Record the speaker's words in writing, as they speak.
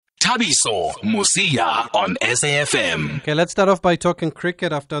Thabiso Mosia on SAFM. Okay, let's start off by talking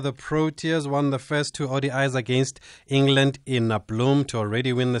cricket. After the Proteas won the first two ODIs against England in Bloom to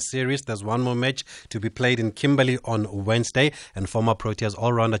already win the series, there's one more match to be played in Kimberley on Wednesday, and former Proteas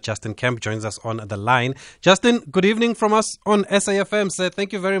all-rounder Justin Kemp joins us on the line. Justin, good evening from us on SAFM. Sir,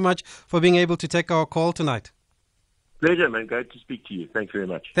 thank you very much for being able to take our call tonight. Pleasure, man. Great to speak to you. Thanks very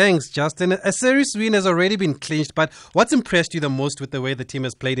much. Thanks, Justin. A series win has already been clinched, but what's impressed you the most with the way the team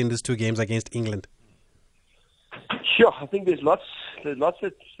has played in these two games against England? Sure. I think there's lots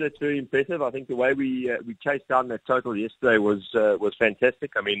that's very impressive. I think the way we chased down that total yesterday was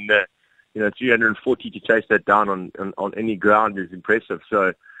fantastic. I mean, 340 to chase that down on any ground is impressive.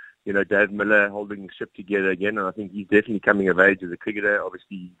 So, Dave Miller holding the ship together again, and I think he's definitely coming of age as a cricketer.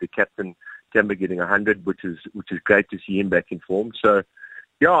 Obviously, the captain, Kemba, getting 100, which is great to see him back in form. So,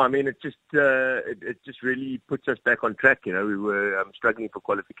 yeah, I mean, it just really puts us back on track. We were struggling for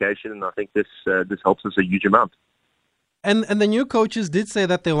qualification, and I think this helps us a huge amount. And the new coaches did say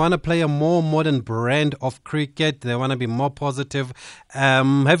that they want to play a more modern brand of cricket. They want to be more positive.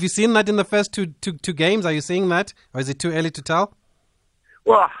 Have you seen that in the first two games? Are you seeing that, or is it too early to tell?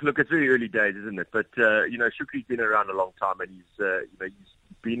 Well, look, it's very early days, isn't it? But Shukri's been around a long time, and he's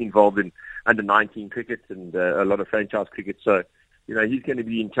been involved in under-19 cricket and a lot of franchise cricket. So, he's going to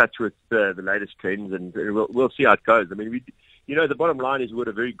be in touch with the latest trends, and we'll see how it goes. I mean, the bottom line is we've got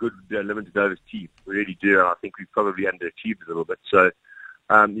a very good limited overs team. We really do, and I think we've probably underachieved a little bit. So,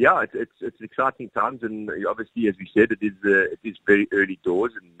 it's exciting times, and obviously, as we said, it is very early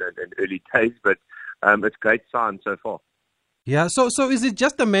doors and early days, but it's great signs so far. Yeah, so is it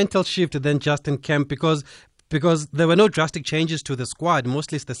just a mental shift then, Justin Kemp, because there were no drastic changes to the squad?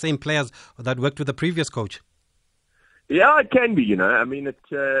 Mostly it's the same players that worked with the previous coach. Yeah, it can be, I mean,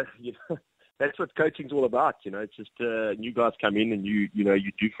 that's what coaching's all about, It's just new guys come in and you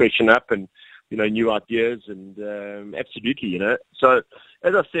do freshen up and, new ideas and absolutely, So,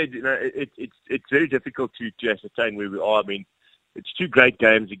 as I said, it's very difficult to ascertain where we are. I mean, it's two great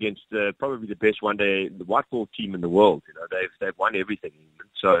games against probably the best one-day the white ball team in the world. They've won everything.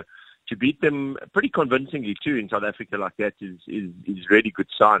 So to beat them pretty convincingly too in South Africa like that is really good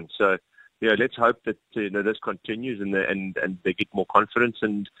sign. So let's hope that this continues and they get more confidence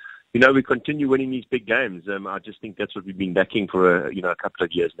and we continue winning these big games. I just think that's what we've been lacking for a couple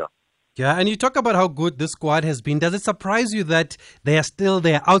of years now. Yeah, and you talk about how good this squad has been. Does it surprise you that they are still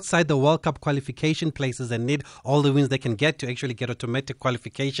there outside the World Cup qualification places and need all the wins they can get to actually get automatic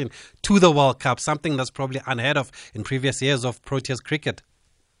qualification to the World Cup, something that's probably unheard of in previous years of Proteas cricket?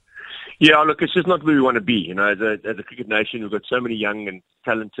 Yeah, look, it's just not where we want to be. As a cricket nation, we've got so many young and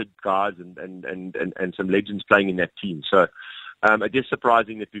talented guys and some legends playing in that team. So it is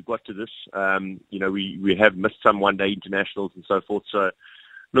surprising that we've got to this. We have missed some one-day internationals and so forth. So.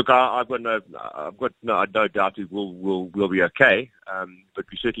 Look, I've got no doubt we'll be okay, but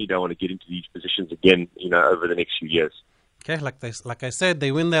we certainly don't want to get into these positions again, over the next few years. Okay, like I said,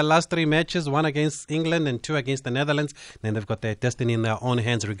 they win their last three matches, one against England and two against the Netherlands. Then they've got their destiny in their own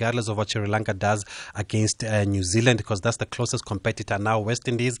hands, regardless of what Sri Lanka does against New Zealand, because that's the closest competitor now. West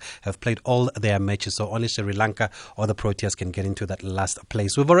Indies have played all their matches, so only Sri Lanka or the Proteas can get into that last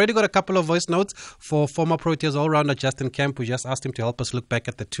place. We've already got a couple of voice notes for former Proteas all-rounder Justin Kemp. We just asked him to help us look back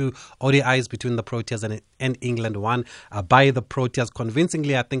at the two ODIs between the Proteas and England. One by the Proteas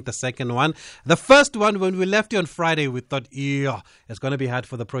convincingly, I think the second one. The first one, when we left you on Friday, we thought, it's going to be hard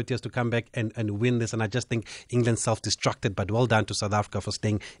for the Proteas to come back and win this. And I just think England self-destructed, but well done to South Africa for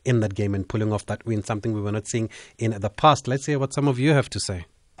staying in that game and pulling off that win, something we were not seeing in the past. Let's hear what some of you have to say.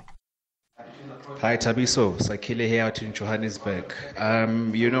 Hi, Thabiso. Sakile here out in Johannesburg.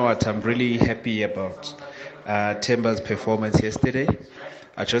 You know what? I'm really happy about Themba's performance yesterday.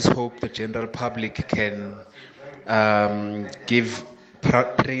 I just hope the general public can give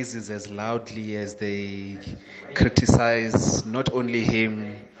praises as loudly as they criticize not only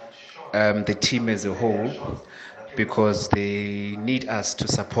him, the team as a whole, because they need us to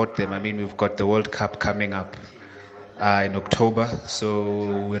support them. I mean, we've got the World Cup coming up in October,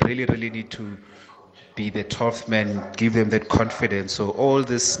 so we really, really need to be the 12th man, give them that confidence. So all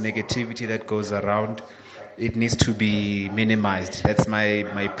this negativity that goes around, it needs to be minimized. That's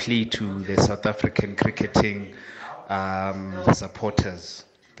my plea to the South African cricketing supporters.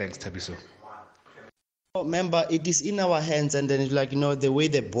 Thanks, Thabiso. Remember, it is in our hands, and then the way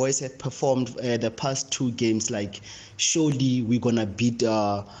the boys have performed the past two games, surely we're gonna beat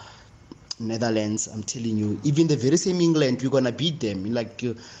Netherlands. I'm telling you, even the very same England, we're gonna beat them.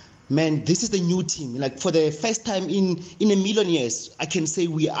 man, this is the new team. Like for the first time in a million years, I can say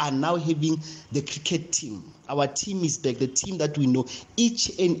we are now having the cricket team. Our team is back, the team that we know. Each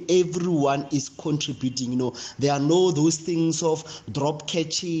and everyone is contributing. There are no those things of drop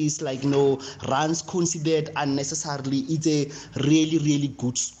catches, like runs considered unnecessarily. It's a really, really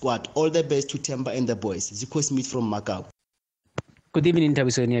good squad. All the best to Temba and the boys. Zico Smith from Macau. Good evening,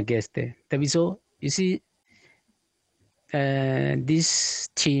 Tabiso, and your guest. Tabiso, you see, this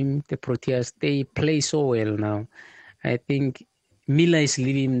team, the Proteas, they play so well now. I think Miller is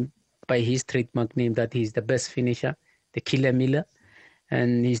living by his trademark name that he's the best finisher, the killer Miller,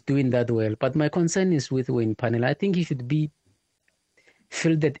 and he's doing that well. But my concern is with Wayne Parnell. I think he should be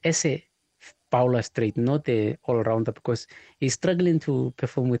fielded as a bowler straight, not a all-rounder, because he's struggling to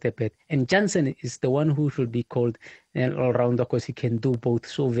perform with a bat. And Johnson is the one who should be called an all-rounder because he can do both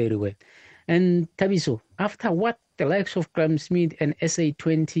so very well. And Tabiso, after what the likes of Graham Smith and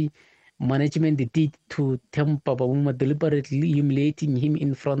SA20 management did to Temba Bavuma, deliberately humiliating him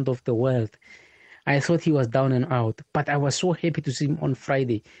in front of the world, I thought he was down and out. But I was so happy to see him on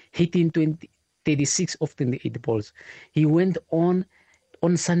Friday, hitting 36 of 28 balls. He went on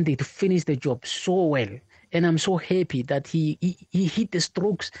Sunday to finish the job so well. And I'm so happy that he hit the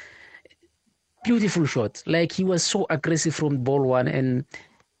strokes, beautiful shots. Like he was so aggressive from ball one. And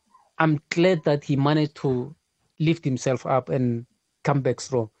I'm glad that he managed to lift himself up and come back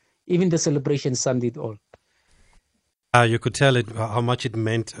strong. Even the celebration summed it all. You could tell it how much it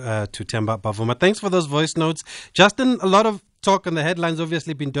meant to Temba Bavuma. Thanks for those voice notes. Justin, a lot of talk and the headlines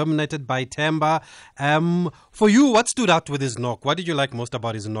obviously been dominated by Temba. For you, what stood out with his knock? What did you like most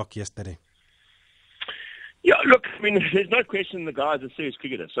about his knock yesterday? Yeah, look, I mean, there's no question the guy's a serious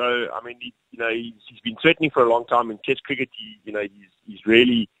cricketer. So, I mean, he's been threatening for a long time in Test cricket. He's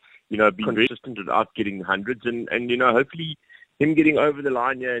really, been consistent without getting the hundreds, and hopefully him getting over the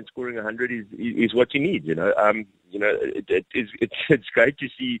line here and scoring 100 is what he needs. It's great to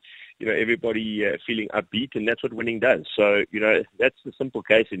see everybody feeling upbeat, and that's what winning does. So that's the simple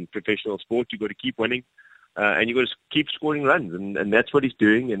case in professional sport. You've got to keep winning, and you've got to keep scoring runs, and that's what he's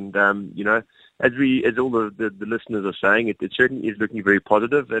doing. And as all the listeners are saying, it certainly is looking very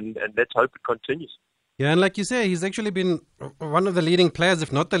positive, and let's hope it continues. Yeah, and like you say, he's actually been one of the leading players,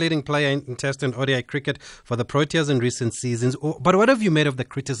 if not the leading player in Test and ODI cricket for the Proteas in recent seasons. But what have you made of the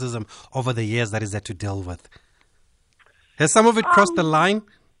criticism over the years that he's had to deal with? Has some of it crossed the line,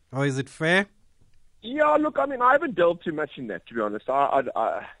 or is it fair? Yeah, look, I mean, I haven't delved too much in that, to be honest.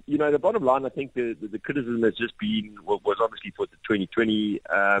 The bottom line, I think the criticism has just been, was obviously for the 2020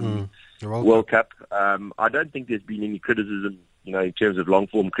 World Cup. I don't think there's been any criticism, in terms of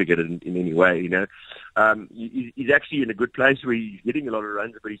long-form cricket in any way, He's actually in a good place where he's getting a lot of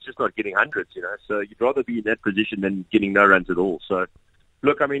runs, but he's just not getting hundreds, So you'd rather be in that position than getting no runs at all. So,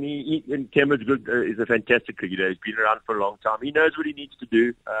 look, I mean, Temba's good, is a fantastic cricketer. He's been around for a long time. He knows what he needs to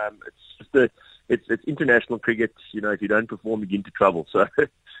do. It's international cricket. If you don't perform, you get into trouble. So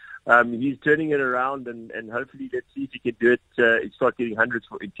he's turning it around, and hopefully let's see if he can do it. Start getting hundreds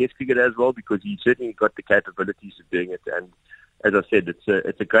in Test cricket as well, because he's certainly got the capabilities of doing it. And as I said,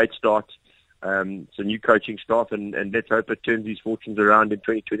 it's a great start. It's a new coaching staff, and let's hope it turns his fortunes around in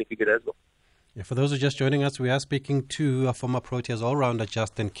 2020 cricket as well. Yeah, for those who are just joining us, we are speaking to former Proteas all-rounder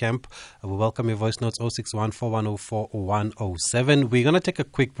Justin Kemp. We welcome your voice notes 061-4104-107. We're going to take a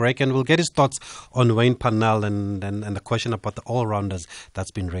quick break, and we'll get his thoughts on Wayne Parnell and the question about the all-rounders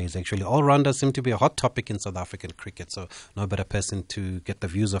that's been raised. Actually, all-rounders seem to be a hot topic in South African cricket, so no better person to get the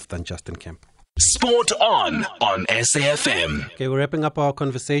views of than Justin Kemp. Sport on SAFM. Okay, we're wrapping up our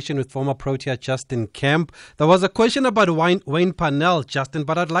conversation with former Protea Justin Kemp. There was a question about Wayne Parnell, Justin,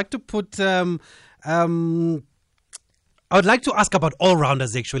 but I'd like to I would like to ask about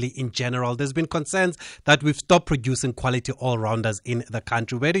all-rounders actually in general. There's been concerns that we've stopped producing quality all-rounders in the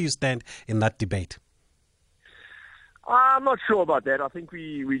country. Where do you stand in that debate? I'm not sure about that. I think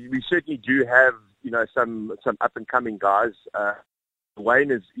we certainly do have some up-and-coming guys.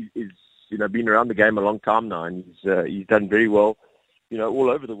 Wayne is been around the game a long time now, and he's done very well, all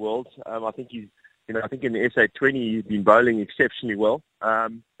over the world. I think in the SA20 he's been bowling exceptionally well.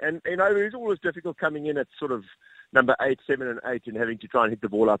 And it's always difficult coming in at sort of number 8, 7, and 8 and having to try and hit the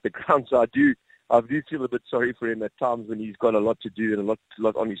ball out the ground. So I do feel a bit sorry for him at times when he's got a lot to do and a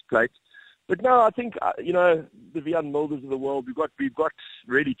lot on his plate. But no, I think the Vian Milders of the world, we've got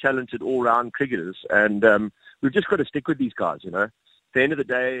really talented all-round cricketers, and we've just got to stick with these guys. At the end of the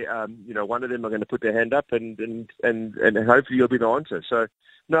day, one of them are going to put their hand up, and hopefully you'll be the answer. So,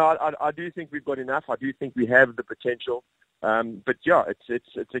 no, I do think we've got enough. I do think we have the potential. But yeah,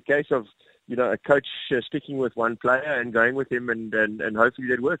 it's a case of a coach sticking with one player and going with him, and hopefully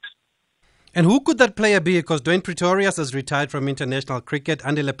that works. And who could that player be? Because Dwayne Pretorius has retired from international cricket.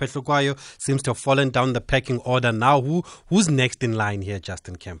 Andile Pehlukwayo seems to have fallen down the pecking order. Now, who's next in line here,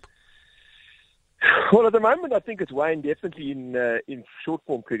 Justin Kemp? Well, at the moment, I think it's Wayne definitely in short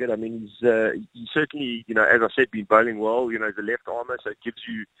form cricket. I mean, he's certainly, as I said, been bowling well. He's a left armer, so it gives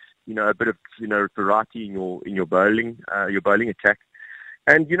you, a bit of, variety in your bowling attack.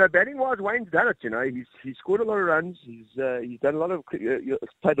 And batting wise, Wayne's done it. He's scored a lot of runs. He's done a lot of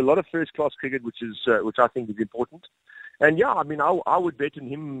played a lot of first class cricket, which I think is important. And yeah, I mean, I would bet on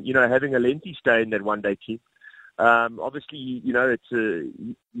him, having a lengthy stay in that one day team. Obviously, it's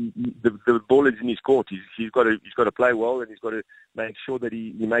the ball is in his court. He's got to play well, and he's got to make sure that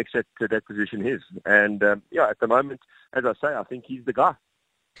he makes that position his. And at the moment, as I say, I think he's the guy.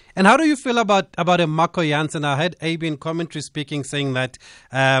 And how do you feel about a Marco Jansen? I heard AB in commentary speaking, saying that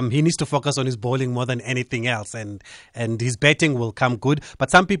he needs to focus on his bowling more than anything else, and his batting will come good. But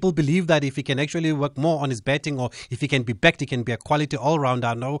some people believe that if he can actually work more on his batting, or if he can be backed, he can be a quality all-rounder.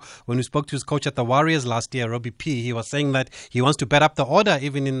 I know when we spoke to his coach at the Warriors last year, Robbie P., he was saying that he wants to bat up the order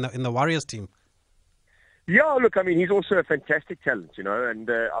even in the Warriors team. Yeah, look, I mean, he's also a fantastic talent, and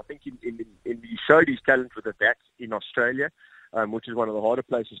I think he showed his talent with the bat in Australia. Which is one of the harder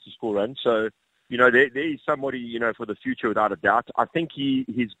places to score runs. So, there is somebody, for the future without a doubt. I think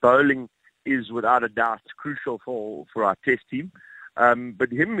his bowling is without a doubt crucial for our test team.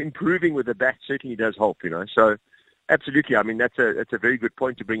 But him improving with the bat certainly does help, So, absolutely, I mean, that's a very good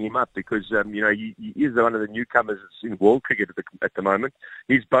point to bring him up because, he is one of the newcomers in world cricket at the moment.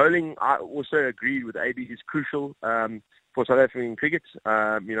 His bowling, I also agree with AB, is crucial for South African cricket.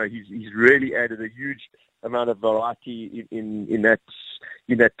 He's really added a huge amount of variety in that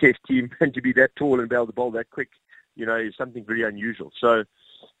test team, and to be that tall and be able to bowl that quick, is something very unusual. So,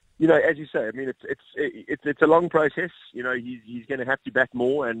 as you say, I mean, it's a long process. He's going to have to bat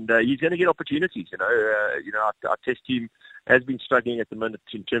more, and he's going to get opportunities. Our test team has been struggling at the moment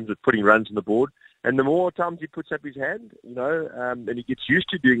in terms of putting runs on the board. And the more times he puts up his hand, and he gets used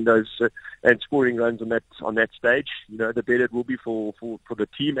to doing those and scoring runs on that stage, the better it will be for the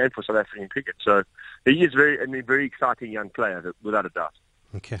team and for South African cricket. So he is very exciting young player, without a doubt.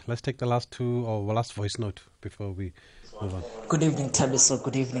 Okay, let's take the last voice note before we move on. Good evening, Tabiso.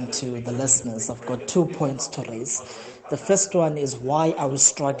 Good evening to the listeners. I've got 2 points to raise. The first one is, why are we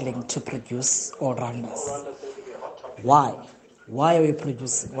struggling to produce all-rounders? Why? Why are we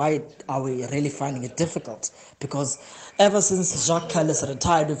producing? Why are we really finding it difficult? Because ever since Jacques Kallis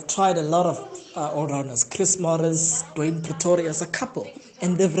retired, we've tried a lot of all-rounders. Chris Morris, Dwayne Pretorius, a couple.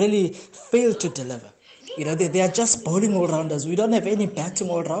 And they've really failed to deliver. They are just bowling all-rounders. We don't have any batting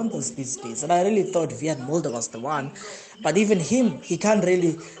all-rounders these days. And I really thought Vian Mulder was the one. But even him, he can't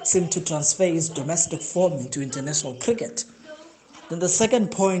really seem to transfer his domestic form into international cricket. Then the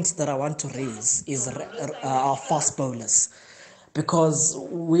second point that I want to raise is our fast bowlers. Because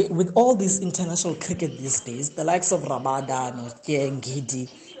with all this international cricket these days, the likes of Ramadan, Ngidi,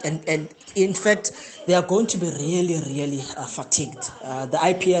 and in fact, they are going to be really, really fatigued. The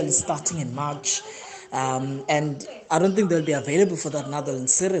IPL is starting in March, and I don't think they'll be available for that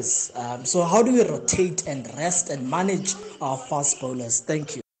Netherlands series. So how do we rotate and rest and manage our fast bowlers?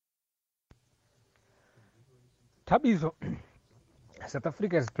 Thank you. Tabiso, South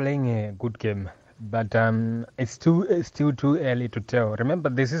Africa is playing a good game. But it's still too early to tell. Remember,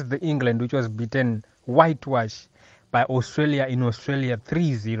 this is the England which was beaten whitewash by Australia in Australia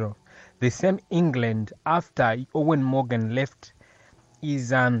 3-0. The same England, after Owen Morgan left,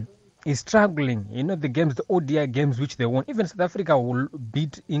 is struggling. The ODI games which they won. Even South Africa will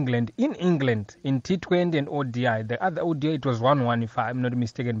beat England in England in T20 and ODI. The other ODI, it was 1-1 if I'm not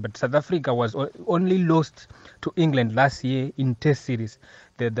mistaken. But South Africa was only lost to England last year in Test series.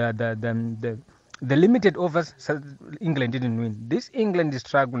 The limited overs, England didn't win. This England is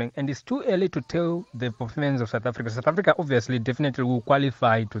struggling, and it's too early to tell the performance of South Africa. South Africa obviously definitely will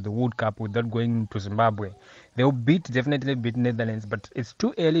qualify to the World Cup without going to Zimbabwe. They will definitely beat Netherlands, but it's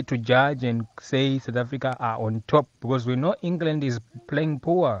too early to judge and say South Africa are on top because we know England is playing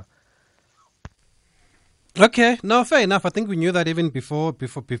poor. Okay, no, fair enough. I think we knew that even before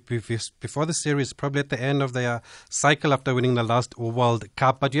the series, probably at the end of their cycle after winning the last World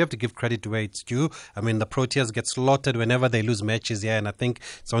Cup. But you have to give credit to where it's due. I mean, the Proteas get slaughtered whenever they lose matches here, and I think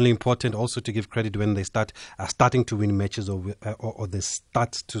it's only important also to give credit when they starting to win matches or they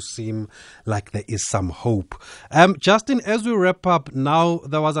start to seem like there is some hope. Justin, as we wrap up now,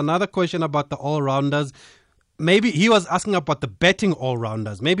 there was another question about the all-rounders. Maybe he was asking about the betting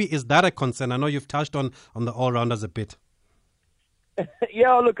all-rounders. Maybe is that a concern? I know you've touched on the all-rounders a bit.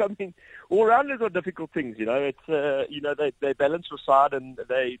 Yeah, look, I mean, all-rounders are difficult things, It's, they balance your side and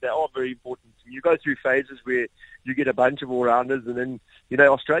they are very important. You go through phases where you get a bunch of all-rounders and then,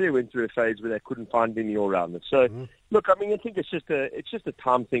 Australia went through a phase where they couldn't find any all-rounders. So, look, I mean, I think it's just a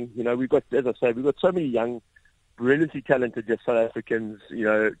time thing. We've got, as I say, we've got so many young, brilliantly talented just South Africans,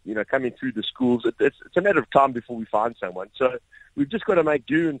 coming through the schools. It's a matter of time before we find someone. So we've just got to make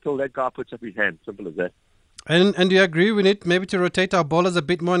do until that guy puts up his hand. Simple as that. And do you agree we need maybe to rotate our bowlers a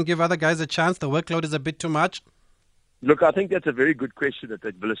bit more and give other guys a chance? The workload is a bit too much. Look, I think that's a very good question that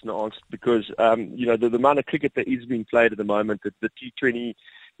the listener asked because, the amount of cricket that is being played at the moment, the T20,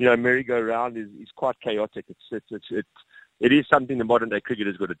 merry-go-round is quite chaotic. It is something the modern-day cricket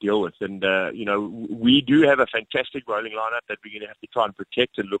has got to deal with. And, we do have a fantastic bowling lineup that we're going to have to try and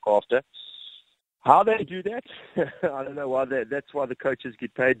protect and look after. How they do that, I don't know why. That's why the coaches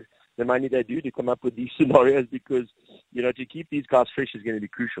get paid the money they do to come up with these scenarios because, to keep these guys fresh is going to be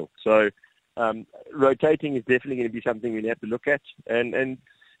crucial. So rotating is definitely going to be something we have to look at. And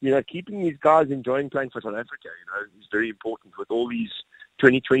keeping these guys enjoying playing for South Africa, is very important with all these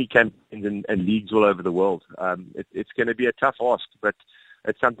 2020 campaigns and leagues all over the world. It's going to be a tough ask, but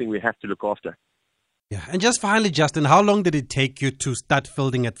it's something we have to look after. Yeah, and just finally, Justin, how long did it take you to start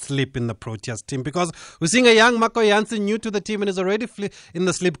fielding at slip in the Proteas team? Because we're seeing a young Marco Jansen new to the team and is already in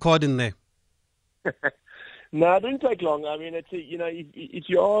the slip cord in there. No, it didn't take long. I mean, if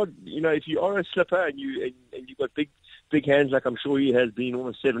you are a slipper and you've got big hands like I'm sure he has been,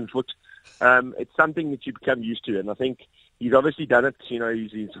 almost 7 foot, it's something that you become used to. And I think he's obviously done it.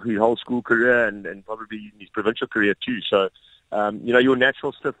 His whole school career and probably his provincial career too. So. Your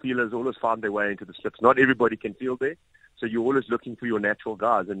natural slip feelers always find their way into the slips. Not everybody can field there, so you're always looking for your natural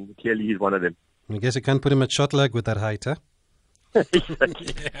guys, and clearly he's one of them. I guess you can't put him at short leg with that height, huh?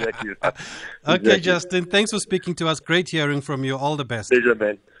 Exactly. Right. Okay, Exactly. Justin, thanks for speaking to us. Great hearing from you. All the best. Pleasure,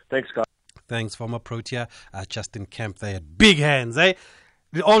 man. Thanks, guys. Thanks, former Protea Justin Kemp there. Big hands, eh?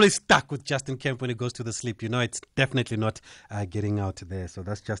 We're always stuck with Justin Kemp when he goes to the sleep. It's definitely not getting out there. So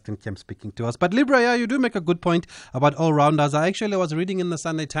that's Justin Kemp speaking to us. But Libra, yeah, you do make a good point about all-rounders. I actually was reading in the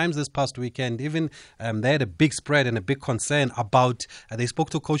Sunday Times this past weekend. Even they had a big spread and a big concern about, they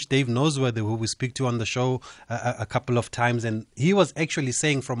spoke to Coach Dave Noseworthy, who we speak to on the show a couple of times. And he was actually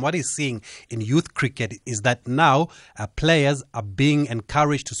saying from what he's seeing in youth cricket is that now players are being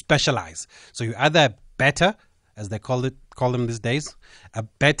encouraged to specialize. So you're either better, as they call them these days, a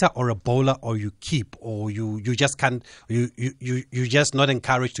batter or a bowler, or you keep, or you just can't, you just not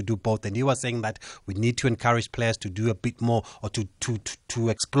encouraged to do both. And he was saying that we need to encourage players to do a bit more, or to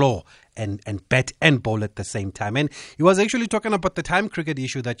explore and bat and bowl at the same time. And he was actually talking about the time cricket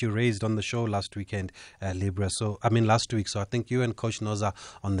issue that you raised on the show last weekend, Libra. Last week. So I think you and Coach Nos are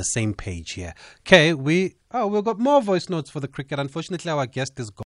on the same page here. Okay, we've got more voice notes for the cricket. Unfortunately, our guest is gone.